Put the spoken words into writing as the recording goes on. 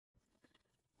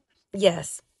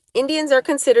Yes. Indians are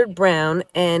considered brown,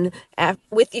 and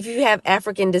if you have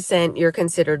African descent, you're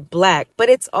considered black. But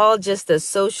it's all just a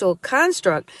social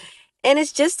construct, and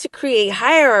it's just to create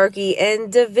hierarchy and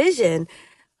division.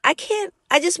 I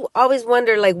just always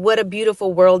wonder, like, what a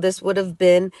beautiful world this would have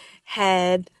been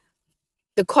had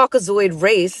the Caucasoid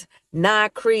race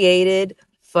not created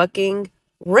fucking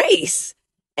race.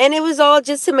 And it was all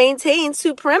just to maintain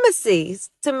supremacy,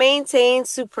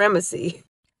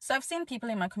 So I've seen people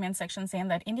in my comment section saying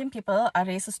that Indian people are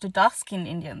racist to dark-skinned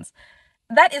Indians.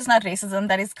 That is not racism,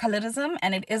 that is colorism,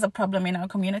 and it is a problem in our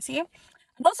community.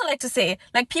 I'd also like to say,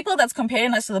 like, people that's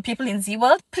comparing us to the people in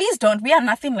Z-World, please don't. We are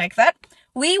nothing like that.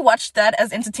 We watch that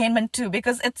as entertainment too,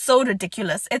 because it's so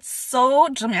ridiculous. It's so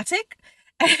dramatic.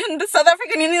 And the South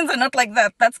African Indians are not like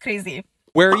that. That's crazy.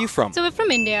 Where are you from? So we're from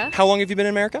India. How long have you been in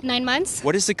America? 9 months.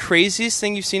 What is the craziest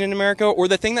thing you've seen in America, or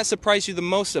the thing that surprised you the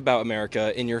most about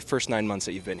America in your first 9 months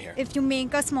that you've been here? If you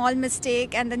make a small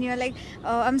mistake and then you're like,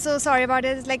 oh, I'm so sorry about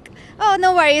it. It's like, oh,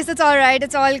 no worries. It's all right.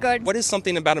 It's all good. What is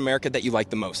something about America that you like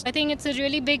the most? I think it's a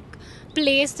really big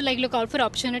place to look out for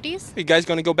opportunities. Are you guys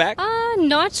going to go back?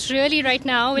 Not really right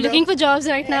now. We're looking for jobs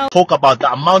right now. Talk about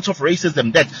the amount of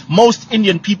racism that most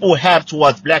Indian people have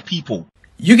towards black people.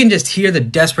 You can just hear the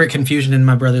desperate confusion in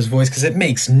my brother's voice because it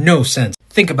makes no sense.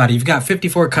 Think about it. You've got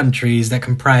 54 countries that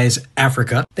comprise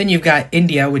Africa. Then you've got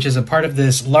India, which is a part of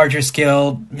this larger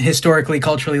scale, historically,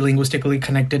 culturally, linguistically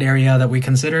connected area that we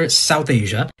consider South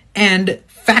Asia. And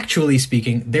factually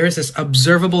speaking, there is this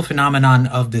observable phenomenon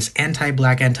of this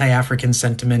anti-black, anti-African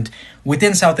sentiment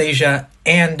within South Asia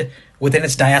and within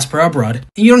its diaspora abroad.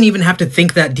 You don't even have to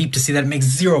think that deep to see that. It makes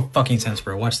zero fucking sense,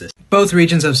 bro. Watch this. Both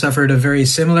regions have suffered a very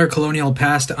similar colonial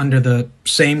past under the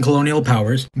same colonial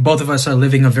powers. Both of us are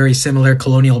living a very similar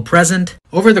colonial present.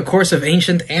 Over the course of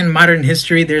ancient and modern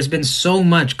history, there's been so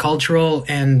much cultural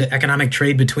and economic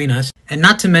trade between us. And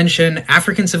not to mention,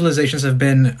 African civilizations have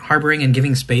been harboring and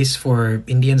giving space for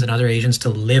Indians and other Asians to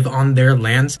live on their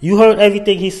lands. You heard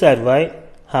everything he said, right?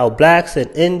 How blacks and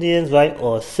Indians, right,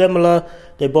 are similar.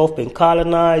 They both been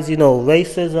colonized,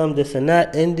 racism, this and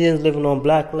that, Indians living on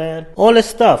black land, all this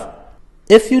stuff.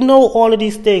 If you know all of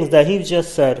these things that he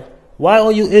just said, why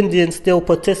are you Indians still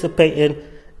participating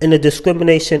in the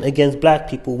discrimination against black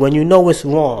people when you know it's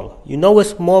wrong? You know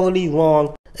it's morally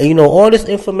wrong, and you know all this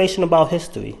information about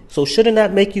history. So shouldn't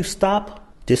that make you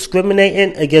stop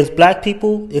discriminating against black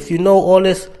people if you know all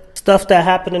this stuff that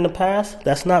happened in the past?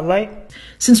 That's not right.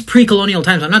 Since pre-colonial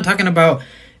times, I'm not talking about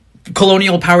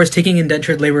colonial powers taking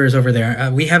indentured laborers over there.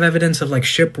 We have evidence of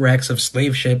shipwrecks of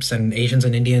slave ships and Asians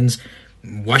and Indians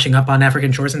washing up on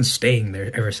African shores and staying there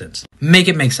ever since. Make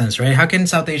it make sense, right? How can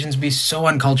South Asians be so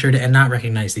uncultured and not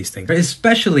recognize these things?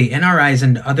 Especially NRIs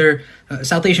and other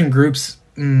South Asian groups.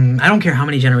 I don't care how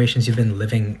many generations you've been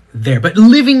living there, but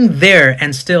living there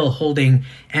and still holding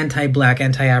anti-black,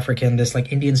 anti-African, this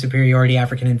Indian superiority,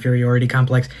 African inferiority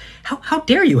complex. How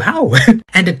dare you? How?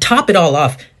 And to top it all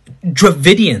off,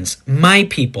 Dravidians, my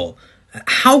people,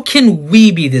 how can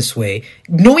we be this way,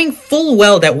 knowing full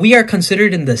well that we are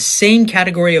considered in the same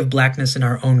category of blackness in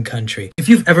our own country? If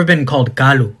you've ever been called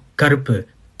Galu, Karupu,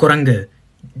 Koranga,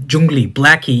 Jungli,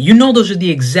 Blackie, you know those are the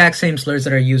exact same slurs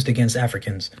that are used against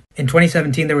Africans. In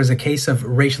 2017, there was a case of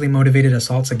racially motivated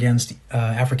assaults against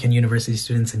African university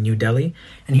students in New Delhi.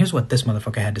 And here's what this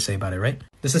motherfucker had to say about it, right?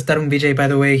 This is Tarun Vijay, by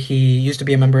the way. He used to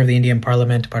be a member of the Indian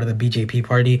parliament, part of the BJP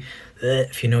party.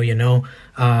 If you know, you know.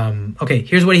 Okay,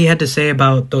 here's what he had to say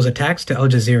about those attacks to Al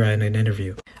Jazeera in an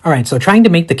interview. All right, so trying to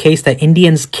make the case that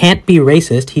Indians can't be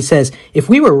racist, he says, if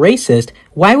we were racist,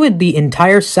 why would the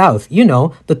entire South,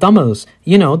 the Tamils,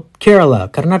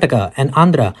 Kerala, Karnataka, and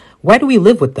Andhra, why do we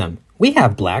live with them? We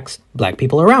have black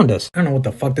people around us. I don't know what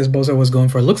the fuck this bozo was going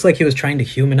for. It looks like he was trying to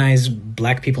humanize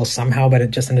black people somehow, but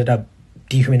it just ended up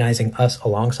dehumanizing us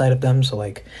alongside of them.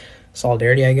 So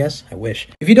solidarity, I guess. I wish.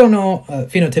 If you don't know,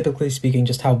 phenotypically speaking,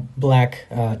 just how black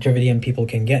Dravidian people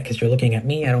can get, because you're looking at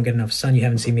me, I don't get enough sun, you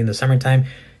haven't seen me in the summertime.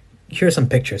 Here are some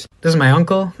pictures. This is my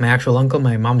uncle, my actual uncle,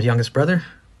 my mom's youngest brother.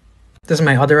 This is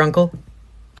my other uncle.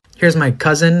 Here's my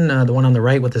cousin, the one on the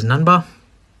right with his nunba.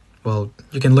 Well,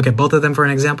 you can look at both of them for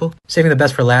an example. Saving the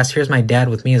best for last, here's my dad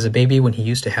with me as a baby when he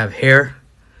used to have hair.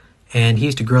 And he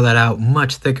used to grow that out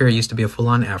much thicker. It used to be a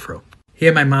full-on afro. He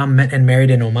and my mom met and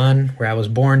married in Oman, where I was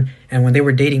born. And when they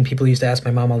were dating, people used to ask my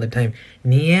mom all the time,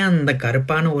 நீ ஏன் அந்த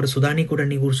கருப்பான ஒரு சுதானி கூட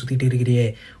நீ ஊர் சுத்திட்டு இருக்கிறியே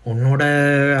உன்னோட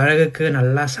அழகுக்கு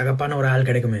நல்லா சகப்பான ஒரு ஆள்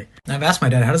கிடைக்குமே. I've asked my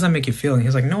dad, how does that make you feel? And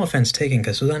he's like, no offense taken,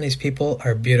 because Sudanese people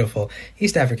are beautiful.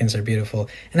 East Africans are beautiful.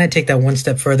 And I take that one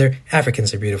step further,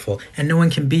 Africans are beautiful. And no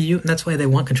one can be you, and that's why they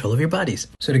want control of your bodies.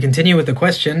 So to continue with the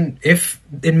question, if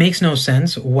it makes no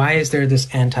sense, why is there this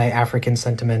anti-African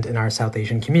sentiment in our South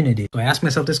Asian community? So I asked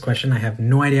myself this question. I have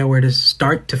no idea where to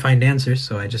start to find answers,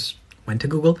 so I just went to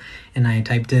Google and I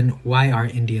typed in, why are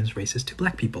Indians racist to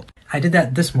black people? I did that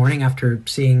this morning after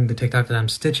seeing the TikTok that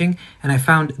I'm stitching, and I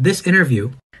found this interview.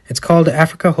 It's called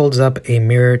Africa Holds Up a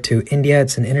Mirror to India.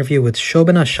 It's an interview with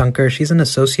Shobana Shankar. She's an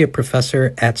associate professor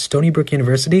at Stony Brook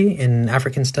University in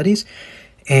African Studies,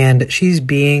 and she's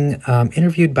being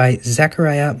interviewed by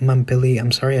Zachariah Mampili.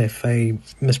 I'm sorry if I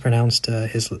mispronounced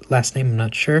his last name. I'm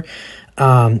not sure.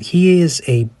 He is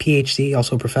a PhD,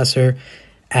 also a professor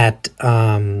at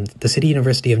the City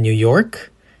University of New York,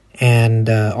 and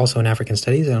also in African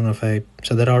Studies. I don't know if I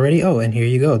said that already. Oh, and here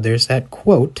you go. There's that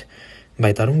quote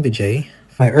by Tarun Vijay.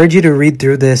 I urge you to read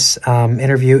through this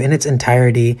interview in its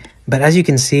entirety, but as you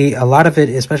can see, a lot of it,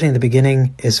 especially in the beginning,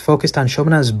 is focused on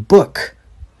Shobana's book,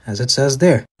 as it says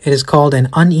there. It is called An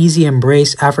Uneasy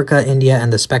Embrace, Africa, India,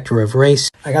 and the Spectre of Race.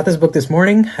 I got this book this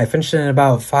morning. I finished it in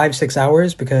about 5-6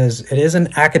 hours because it is an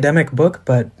academic book,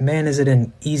 but man, is it an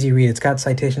easy read. It's got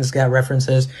citations, it's got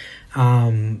references,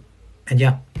 and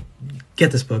yeah,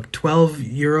 get this book.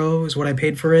 €12 is what I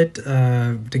paid for it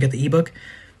to get the ebook.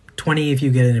 20 if you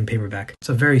get it in paperback. It's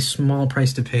a very small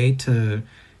price to pay to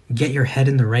get your head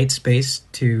in the right space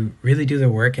to really do the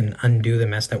work and undo the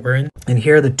mess that we're in. And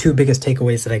here are the two biggest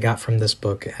takeaways that I got from this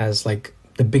book as like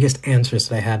the biggest answers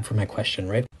that I had for my question,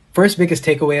 right? First biggest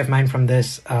takeaway of mine from this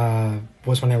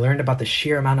was when I learned about the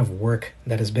sheer amount of work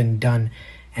that has been done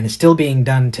and is still being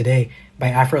done today by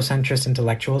Afrocentrist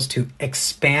intellectuals to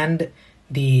expand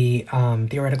the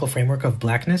theoretical framework of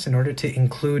blackness in order to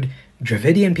include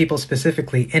Dravidian people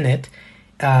specifically in it,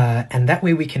 and that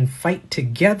way we can fight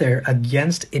together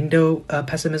against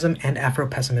Indo-pessimism and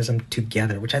Afro-pessimism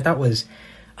together, which I thought was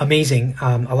amazing.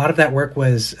 A lot of that work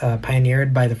was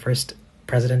pioneered by the first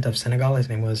president of Senegal. His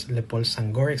name was Léopold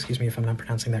Senghor, excuse me if I'm not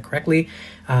pronouncing that correctly.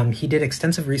 He did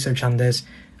extensive research on this.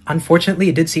 Unfortunately,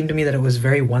 it did seem to me that it was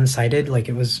very one-sided, like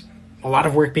it was a lot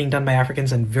of work being done by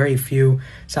Africans and very few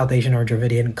South Asian or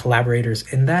Dravidian collaborators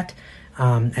in that.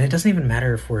 And it doesn't even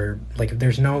matter if we're, like,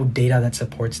 there's no data that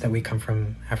supports that we come from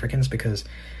Africans, because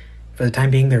for the time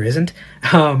being there isn't.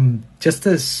 Just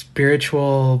the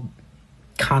spiritual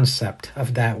concept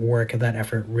of that work, of that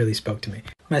effort, really spoke to me.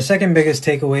 My second biggest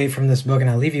takeaway from this book, and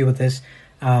I'll leave you with this,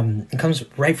 it comes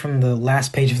right from the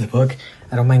last page of the book.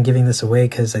 I don't mind giving this away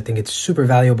because I think it's super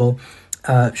valuable.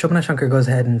 Shobana Shankar goes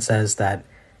ahead and says that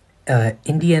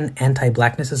Indian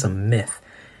anti-blackness is a myth.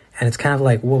 And it's kind of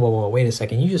like, whoa, wait a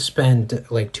second. You just spent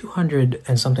like 200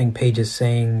 and something pages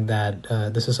saying that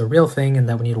this is a real thing and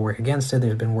that we need to work against it.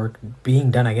 There's been work being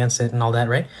done against it and all that,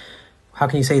 right? How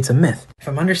can you say it's a myth? If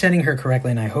I'm understanding her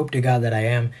correctly, and I hope to God that I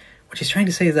am, what she's trying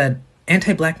to say is that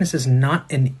anti-blackness is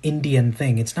not an Indian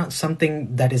thing. It's not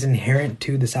something that is inherent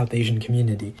to the South Asian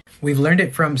community. We've learned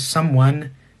it from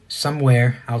someone,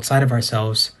 somewhere outside of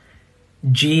ourselves.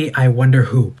 Gee, I wonder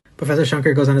who. Professor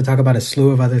Shankar goes on to talk about a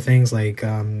slew of other things like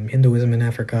Hinduism in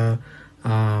Africa,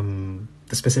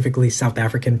 the specifically South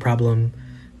African problem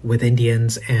with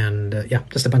Indians, and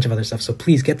just a bunch of other stuff. So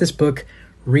please get this book,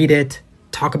 read it,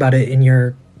 talk about it in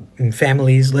your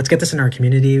families. Let's get this in our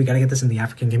community. We got to get this in the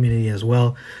African community as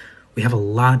well. We have a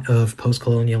lot of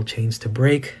post-colonial chains to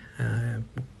break.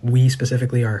 We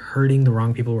specifically are hurting the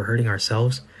wrong people. We're hurting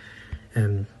ourselves.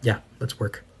 And let's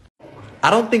work.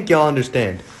 I don't think y'all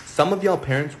understand. Some of y'all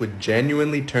parents would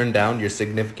genuinely turn down your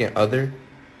significant other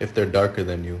if they're darker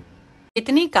than you.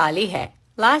 Itni kali hai.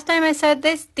 Last time I said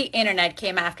this, the internet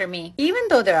came after me. Even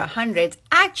though there are hundreds,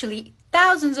 actually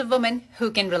thousands of women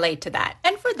who can relate to that.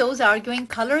 And for those arguing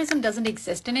colorism doesn't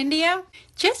exist in India,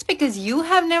 just because you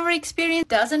have never experienced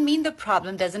doesn't mean the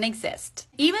problem doesn't exist.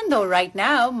 Even though right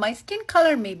now my skin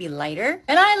color may be lighter,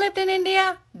 when I lived in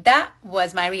India, that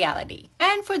was my reality.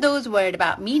 And for those worried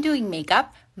about me doing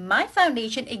makeup, my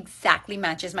foundation exactly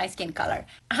matches my skin color.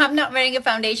 I'm not wearing a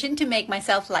foundation to make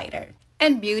myself lighter.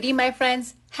 And beauty, my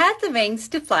friends, had the wings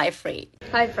to fly free.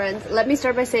 Hi friends, let me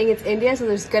start by saying it's India, so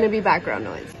there's gonna be background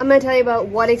noise. I'm gonna tell you about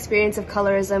one experience of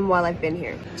colorism while I've been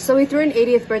here. So we threw an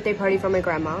 80th birthday party for my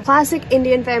grandma. Classic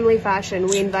Indian family fashion,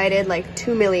 we invited like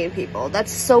 2 million people.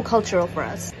 That's so cultural for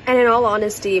us. And in all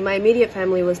honesty, my immediate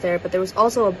family was there, but there was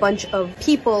also a bunch of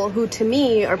people who to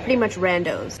me are pretty much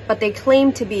randos, but they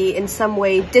claim to be in some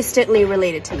way distantly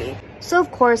related to me. So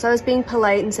of course I was being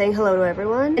polite and saying hello to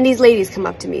everyone, and these ladies come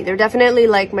up to me. They're definitely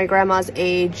like my grandma's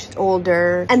age,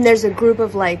 older, and there's a group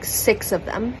of like 6 of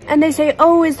them. And they say,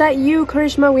 "Oh, is that you,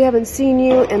 Karishma? We haven't seen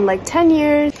you in like 10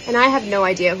 years. And I have no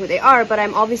idea who they are, but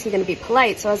I'm obviously going to be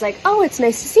polite. So I was like, "Oh, it's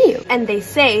nice to see you." And they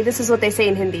say, this is what they say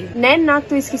in Hindi, "Nain naak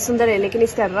to iski sundar hai, lekin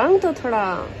iska rang to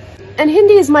thoda..." And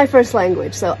Hindi is my first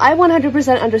language, so I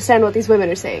 100% understand what these women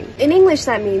are saying. In English,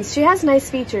 that means she has nice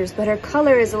features, but her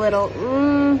color is a little,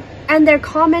 And they're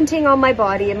commenting on my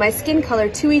body and my skin color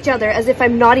to each other as if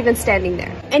I'm not even standing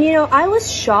there. And you know, I was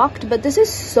shocked, but this is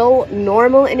so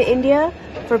normal in India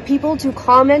for people to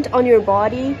comment on your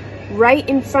body right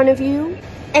in front of you,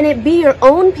 and it be your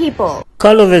own people.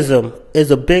 Colorism is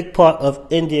a big part of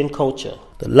Indian culture.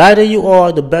 The lighter you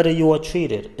are, the better you are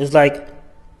treated. It's like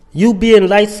you being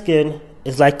light-skinned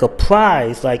is like a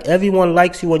prize. Like everyone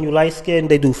likes you when you light-skinned.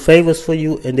 They do favors for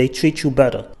you and they treat you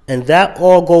better. And that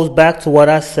all goes back to what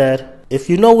I said. If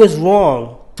you know it's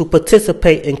wrong to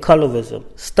participate in colorism,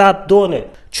 stop doing it.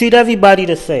 Treat everybody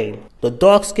the same. The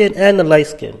dark skin and the light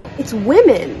skin. It's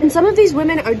women. And some of these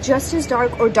women are just as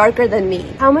dark or darker than me.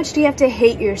 How much do you have to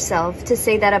hate yourself to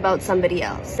say that about somebody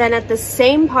else? Then at the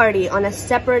same party, on a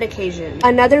separate occasion,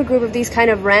 another group of these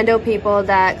kind of rando people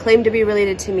that claim to be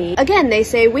related to me, again, they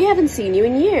say, "We haven't seen you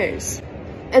in years."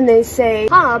 And they say,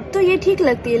 "हाँ, अब तो ये ठीक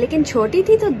लगती है, लेकिन छोटी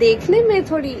थी तो देखने में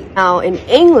थोड़ी." Now, in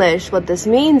English, what this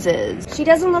means is, she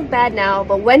doesn't look bad now,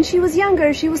 but when she was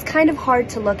younger, she was kind of hard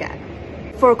to look at.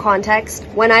 For context,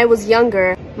 when I was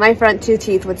younger, my front 2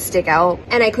 teeth would stick out,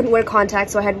 and I couldn't wear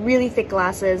contacts, so I had really thick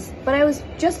glasses, but I was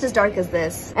just as dark as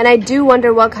this. And I do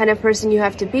wonder what kind of person you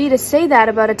have to be to say that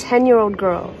about a 10-year-old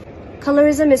girl.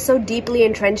 Colorism is so deeply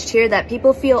entrenched here that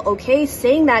people feel okay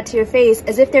saying that to your face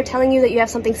as if they're telling you that you have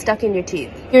something stuck in your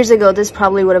teeth. Years ago, this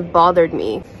probably would have bothered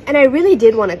me. And I really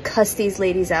did want to cuss these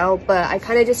ladies out, but I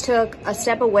kind of just took a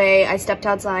step away. I stepped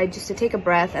outside just to take a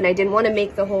breath, and I didn't want to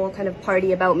make the whole kind of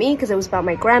party about me because it was about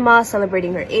my grandma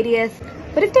celebrating her 80th.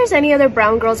 But if there's any other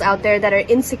brown girls out there that are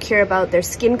insecure about their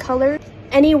skin color,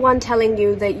 anyone telling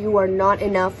you that you are not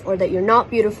enough or that you're not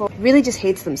beautiful really just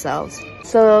hates themselves.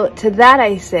 So to that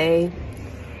I say,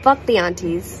 fuck the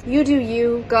aunties. You do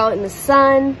you, go out in the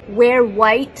sun, wear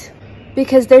white,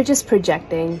 because they're just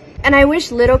projecting. And I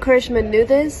wish little Karishma knew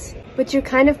this, but you're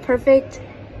kind of perfect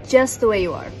just the way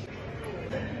you are.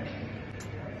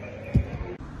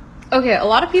 Okay, a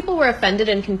lot of people were offended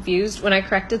and confused when I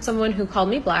corrected someone who called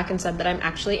me black and said that I'm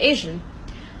actually Asian.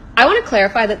 I want to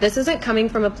clarify that this isn't coming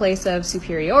from a place of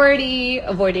superiority,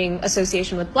 avoiding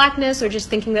association with blackness, or just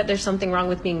thinking that there's something wrong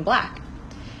with being black.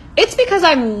 It's because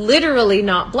I'm literally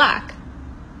not black.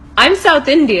 I'm South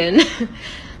Indian.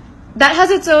 That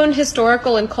has its own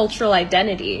historical and cultural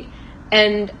identity.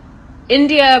 And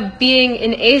India being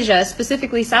in Asia,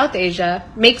 specifically South Asia,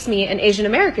 makes me an Asian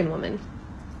American woman.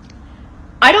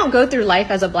 I don't go through life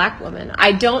as a black woman.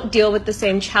 I don't deal with the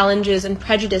same challenges and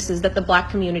prejudices that the black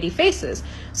community faces.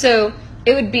 So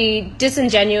it would be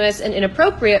disingenuous and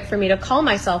inappropriate for me to call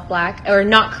myself black or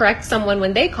not correct someone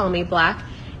when they call me black,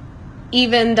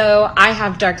 even though I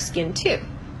have dark skin too.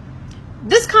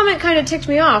 This comment kind of ticked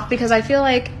me off because I feel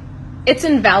like it's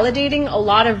invalidating a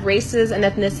lot of races and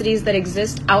ethnicities that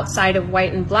exist outside of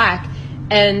white and black,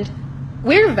 and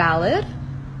we're valid.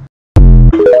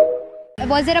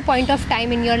 Was there a point of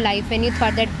time in your life when you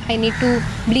thought that I need to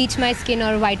bleach my skin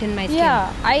or whiten my skin?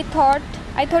 Yeah, I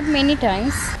thought many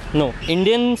times. No,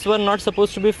 Indians were not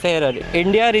supposed to be fairer.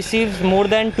 India receives more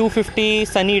than 250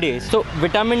 sunny days. So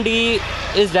vitamin D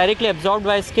is directly absorbed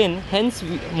by skin, hence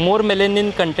more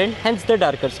melanin content, hence the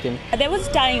darker skin. There was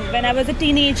time when I was a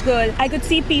teenage girl, I could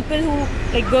see people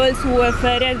girls who were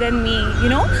fairer than me,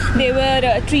 they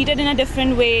were treated in a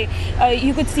different way.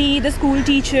 You could see the school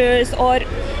teachers or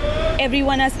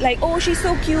everyone as like, oh, she's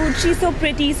so cute, she's so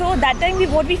pretty. So that time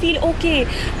we feel, okay,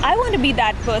 I want to be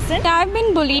that person. I've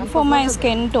been bullied for my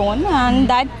skin tone, and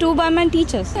that too by my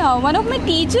teachers. Yeah, one of my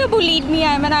teacher bullied me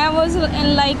when I was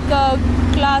in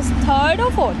class 3rd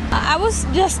or 4th. I was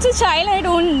just a child. I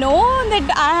don't know that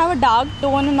I have a dark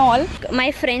tone and all.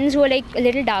 My friends who are like a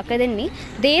little darker than me,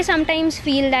 they sometimes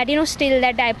feel that, still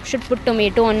that I should put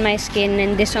tomato on my skin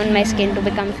and this on my skin to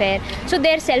become fair. So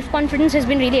their self-confidence has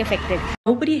been really affected.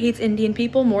 Nobody hates Indian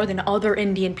people more than other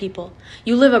Indian people.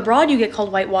 You live abroad, you get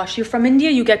called whitewash. You're from India,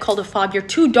 you get called a fob. You're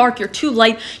too dark, you're too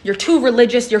light, you're too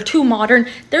religious, you're too modern.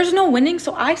 There's no winning,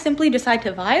 so I simply decide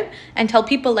to vibe and tell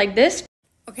people like this.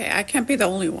 Okay, I can't be the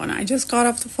only one. I just got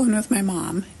off the phone with my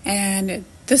mom, and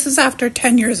this is after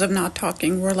 10 years of not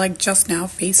talking. We're like just now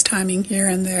FaceTiming here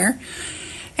and there.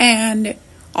 And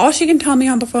all she can tell me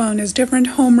on the phone is different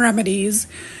home remedies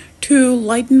to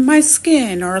lighten my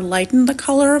skin or lighten the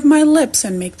color of my lips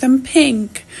and make them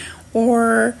pink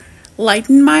or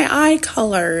lighten my eye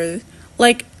color.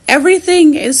 Like,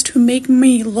 everything is to make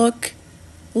me look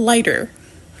lighter.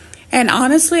 And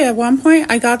honestly, at one point,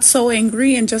 I got so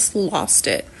angry and just lost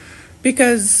it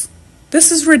because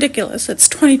this is ridiculous. It's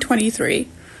 2023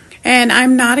 and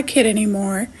I'm not a kid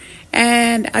anymore.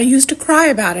 And I used to cry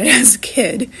about it as a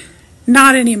kid.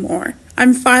 Not anymore.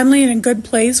 I'm finally in a good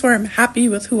place where I'm happy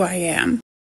with who I am.